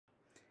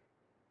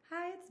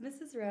it's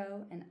Mrs.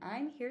 Rowe, and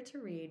I'm here to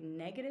read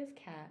Negative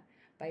Cat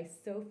by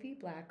Sophie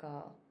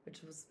Blackall,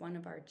 which was one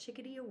of our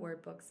Chickadee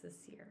Award books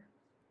this year.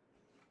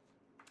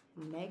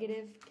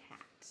 Negative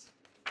Cat.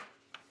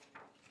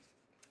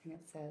 And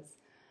it says,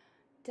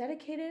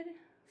 dedicated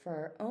for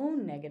our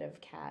own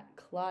negative cat,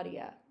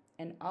 Claudia,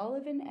 and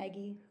Olive and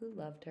Eggie who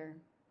loved her.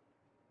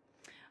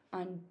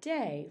 On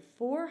day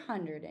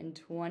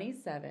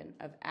 427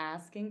 of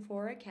asking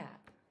for a cat.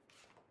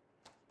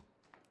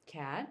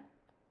 Cat?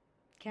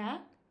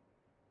 Cat?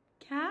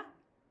 Cat?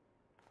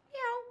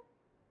 Meow.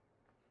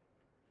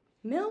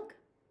 Milk?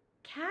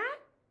 Cat?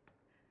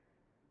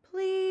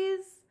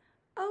 Please?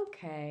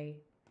 Okay.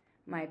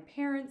 My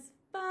parents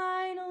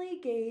finally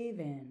gave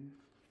in.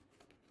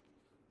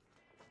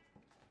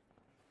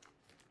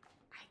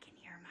 I can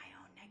hear my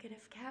own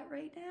negative cat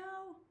right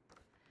now.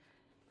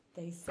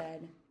 They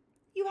said,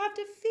 you have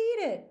to feed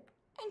it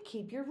and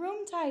keep your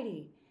room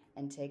tidy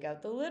and take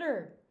out the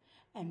litter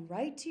and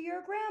write to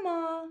your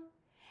grandma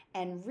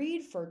and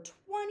read for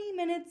 20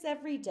 minutes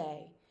every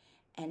day,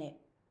 and it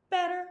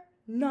better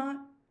not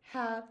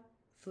have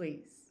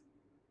fleas.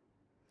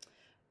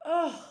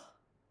 Oh,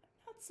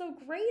 I'm not so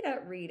great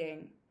at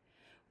reading.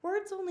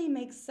 Words only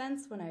make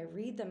sense when I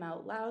read them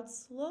out loud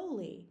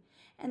slowly,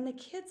 and the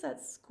kids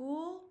at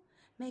school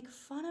make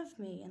fun of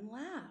me and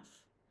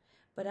laugh.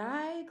 But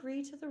I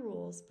agree to the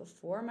rules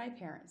before my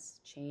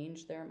parents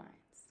change their minds.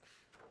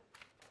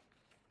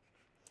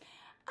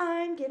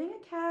 I'm getting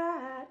a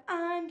cat,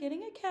 I'm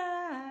getting a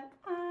cat,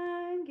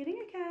 I'm getting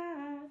a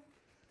cat.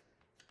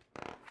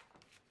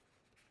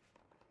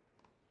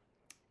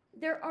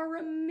 There are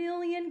a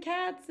million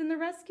cats in the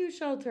rescue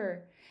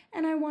shelter,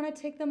 and I want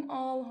to take them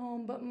all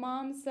home, but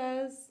Mom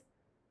says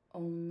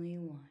only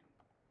one.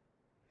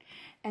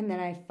 And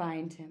then I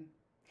find him.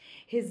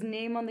 His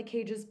name on the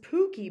cage is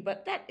Pookie,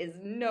 but that is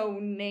no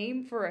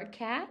name for a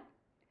cat.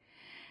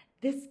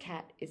 This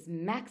cat is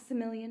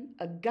Maximilian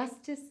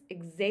Augustus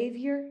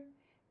Xavier,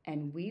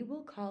 and we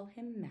will call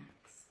him Max.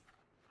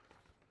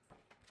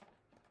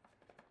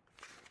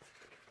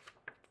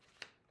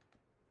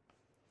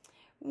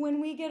 When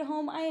we get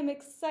home, I am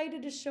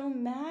excited to show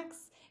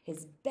Max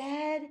his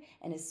bed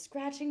and his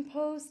scratching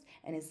post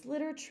and his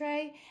litter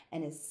tray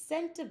and his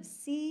scent of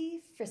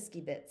sea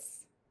frisky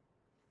bits.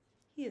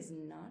 He is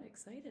not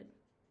excited.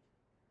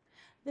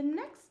 The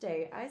next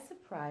day, I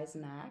surprise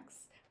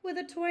Max with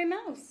a toy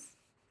mouse.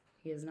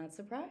 He is not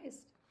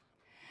surprised.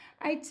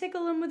 I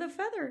tickle him with a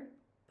feather,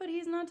 but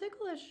he's not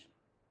ticklish.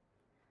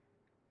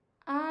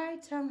 I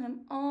tell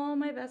him all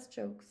my best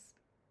jokes,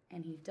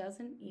 and he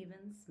doesn't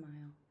even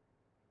smile.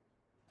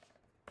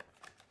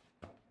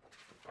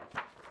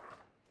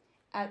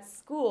 At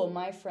school,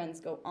 my friends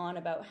go on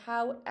about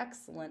how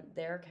excellent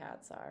their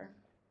cats are.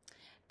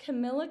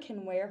 Camilla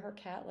can wear her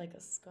cat like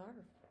a scarf.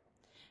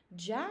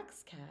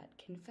 Jack's cat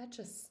can fetch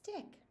a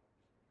stick.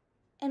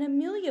 And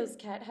Emilio's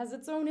cat has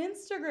its own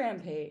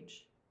Instagram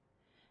page.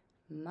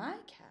 My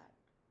cat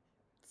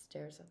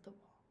stares at the wall.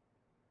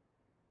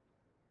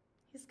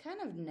 He's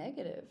kind of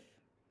negative,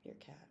 your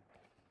cat.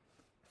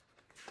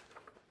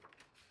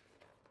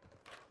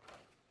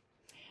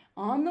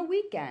 On the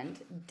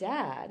weekend,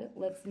 Dad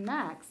lets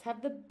Max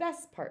have the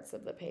best parts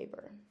of the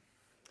paper.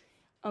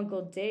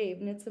 Uncle Dave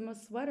knits him a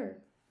sweater,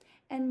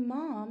 and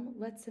Mom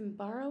lets him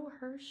borrow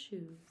her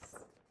shoes.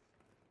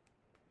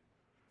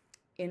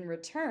 In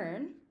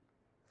return,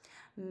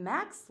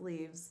 Max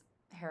leaves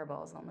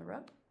hairballs on the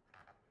rug,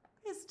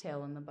 his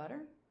tail in the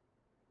butter,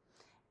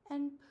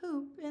 and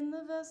poop in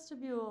the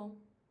vestibule.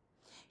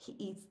 He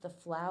eats the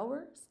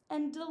flowers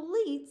and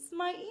deletes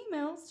my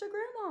emails to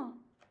Grandma.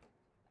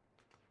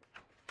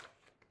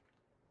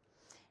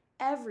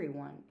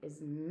 Everyone is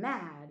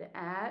mad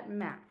at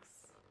Max.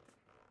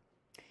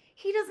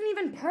 He doesn't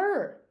even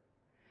purr.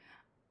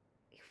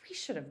 We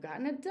should have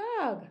gotten a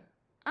dog.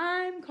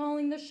 I'm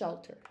calling the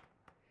shelter.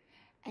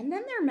 And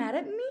then they're mad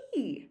at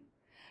me.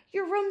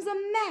 Your room's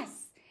a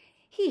mess.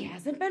 He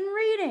hasn't been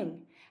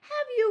reading.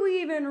 Have you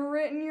even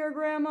written your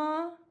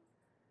grandma?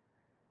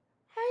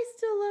 I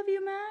still love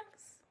you, Max.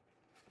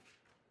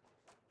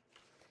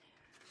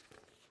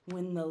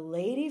 When the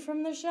lady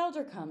from the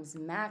shelter comes,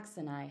 Max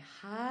and I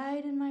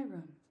hide in my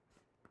room.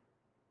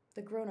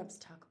 The grown-ups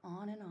talk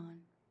on and on.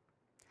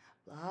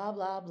 Blah,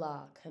 blah,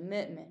 blah.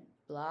 Commitment.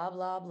 Blah,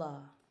 blah, blah.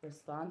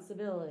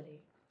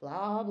 Responsibility.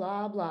 Blah,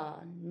 blah,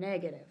 blah.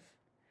 Negative.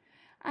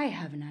 I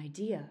have an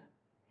idea,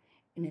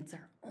 and it's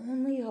our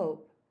only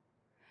hope.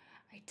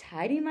 I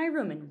tidy my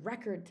room in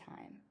record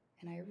time,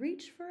 and I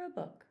reach for a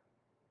book.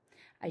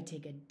 I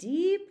take a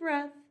deep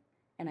breath,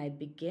 and I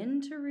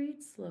begin to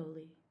read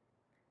slowly,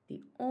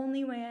 the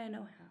only way I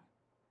know how.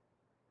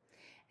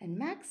 And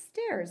Max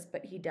stares,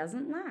 but he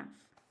doesn't laugh.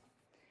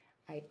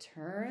 I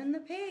turn the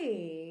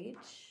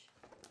page,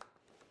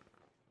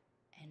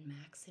 and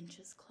Max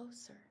inches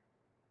closer,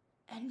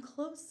 and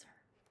closer,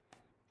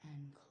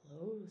 and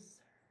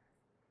closer.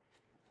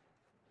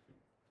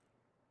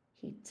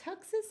 He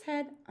tucks his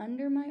head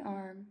under my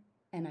arm,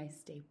 and I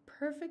stay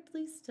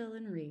perfectly still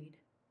and read.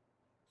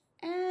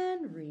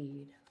 And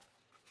read.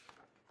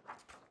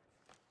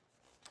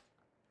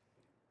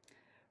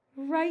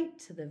 right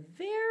to the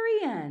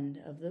very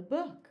end of the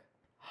book.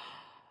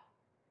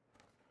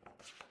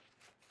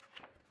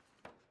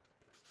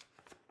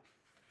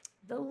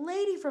 The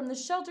lady from the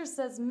shelter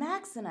says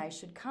Max and I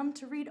should come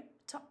to read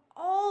to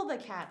all the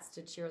cats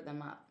to cheer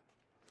them up.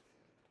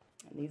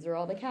 And these are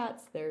all the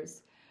cats.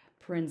 There's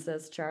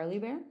Princess Charlie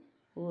Bear,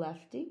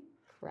 Lefty,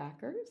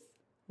 Crackers,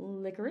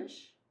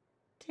 Licorice,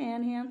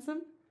 Tan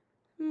Handsome,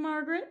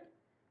 Margaret,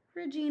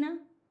 Regina,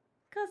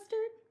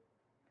 Custard,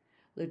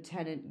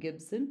 Lieutenant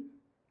Gibson,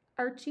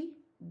 Archie,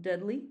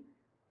 Dudley,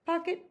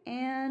 Pocket,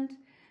 and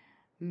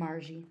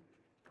Margie.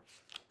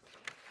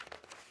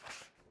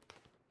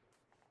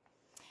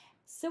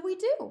 So we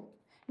do.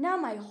 Now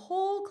my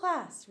whole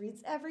class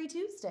reads every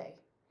Tuesday.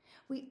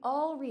 We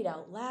all read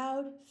out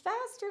loud,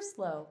 fast or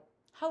slow,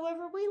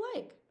 however we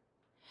like.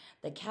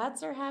 The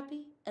cats are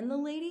happy, and the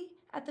lady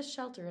at the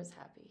shelter is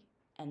happy,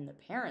 and the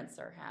parents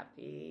are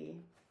happy.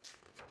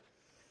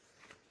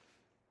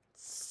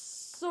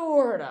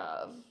 Sort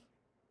of.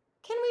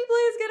 Can we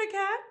please get a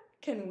cat?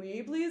 Can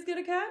we please get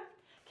a cat?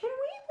 Can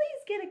we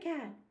please get a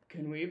cat?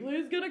 Can we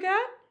please get a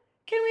cat?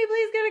 Can we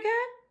please get a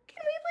cat?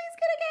 Can we please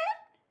get a cat?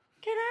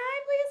 Can I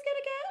please get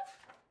a cat?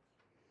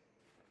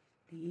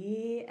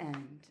 The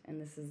end.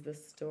 And this is the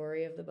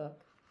story of the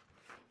book.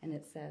 And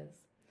it says,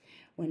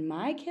 when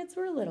my kids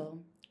were little,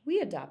 we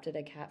adopted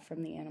a cat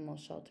from the animal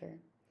shelter.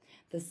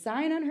 The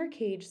sign on her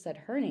cage said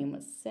her name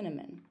was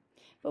Cinnamon,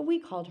 but we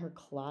called her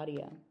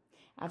Claudia,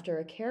 after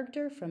a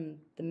character from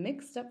the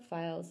mixed-up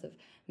files of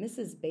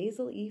Mrs.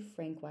 Basil E.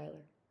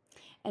 Frankweiler.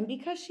 And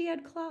because she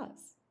had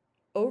claws.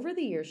 Over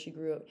the years, she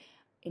grew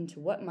into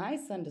what my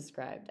son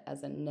described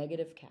as a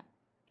negative cat.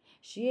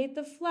 She ate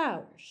the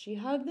flowers, she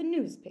hugged the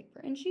newspaper,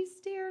 and she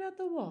stared at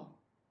the wall.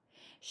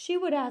 She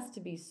would ask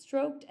to be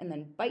stroked and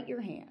then bite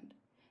your hand.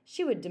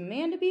 She would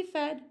demand to be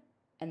fed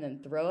and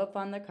then throw up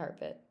on the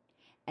carpet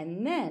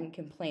and then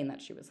complain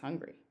that she was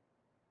hungry.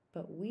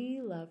 But we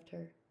loved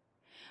her.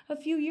 A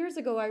few years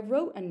ago, I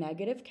wrote a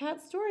negative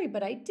cat story,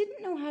 but I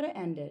didn't know how to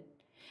end it.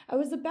 I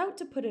was about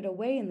to put it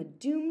away in the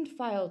doomed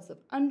files of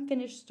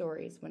unfinished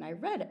stories when I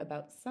read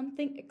about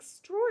something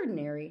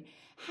extraordinary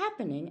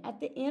happening at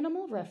the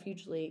Animal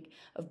Refuge League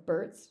of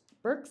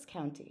Berks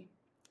County,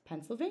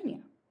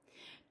 Pennsylvania.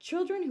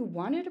 Children who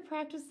wanted to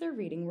practice their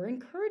reading were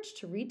encouraged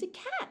to read to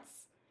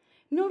cats.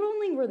 Not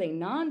only were they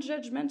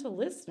non-judgmental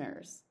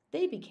listeners,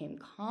 they became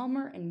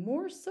calmer and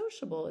more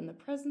sociable in the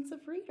presence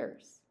of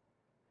readers.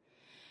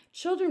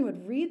 Children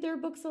would read their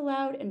books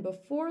aloud, and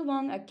before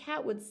long, a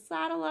cat would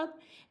saddle up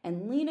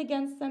and lean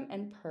against them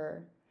and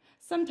purr.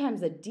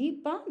 Sometimes a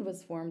deep bond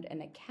was formed,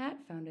 and a cat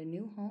found a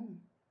new home.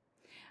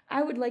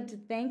 I would like to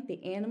thank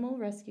the Animal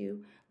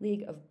Rescue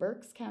League of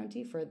Berks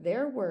County for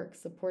their work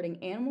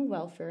supporting animal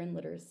welfare and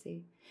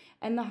literacy,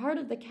 and the Heart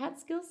of the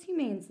Catskills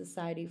Humane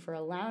Society for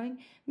allowing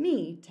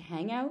me to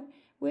hang out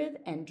with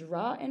and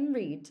draw and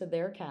read to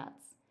their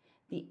cats.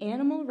 The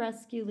Animal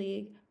Rescue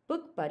League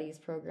Book Buddies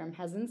program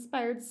has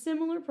inspired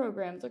similar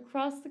programs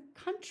across the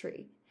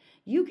country.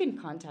 You can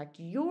contact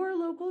your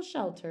local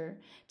shelter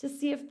to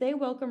see if they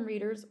welcome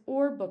readers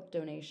or book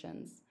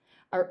donations.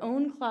 Our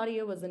own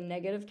Claudia was a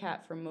negative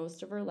cat for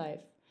most of her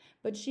life,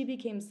 but she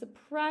became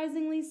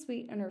surprisingly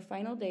sweet in her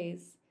final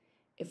days.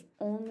 If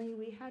only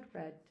we had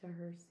read to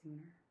her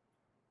sooner.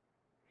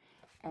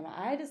 And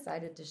I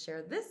decided to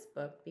share this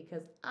book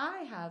because I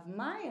have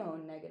my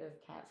own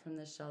negative cat from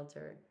the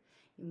shelter.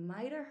 You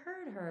might have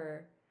heard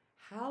her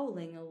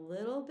howling a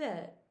little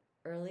bit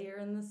earlier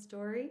in the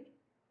story,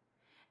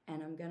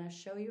 and I'm going to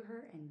show you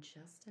her in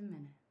just a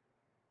minute.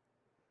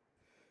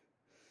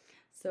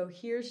 So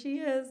here she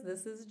is.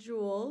 This is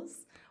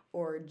Jules,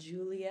 or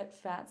Juliet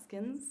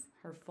Fatskins,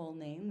 her full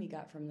name we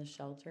got from the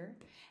shelter,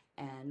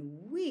 and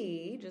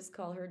we just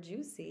call her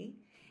Juicy,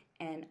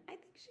 and I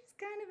think she's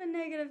kind of a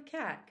negative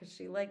cat because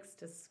she likes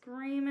to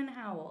scream and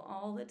howl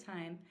all the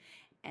time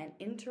and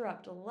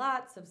interrupt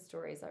lots of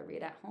stories I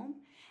read at home.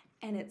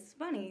 And it's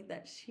funny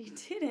that she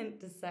didn't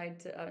decide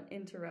to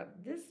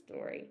interrupt this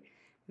story,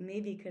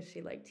 maybe because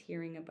she liked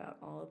hearing about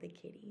all the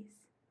kitties.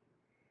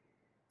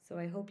 So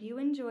I hope you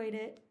enjoyed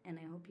it, and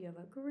I hope you have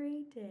a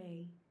great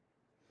day.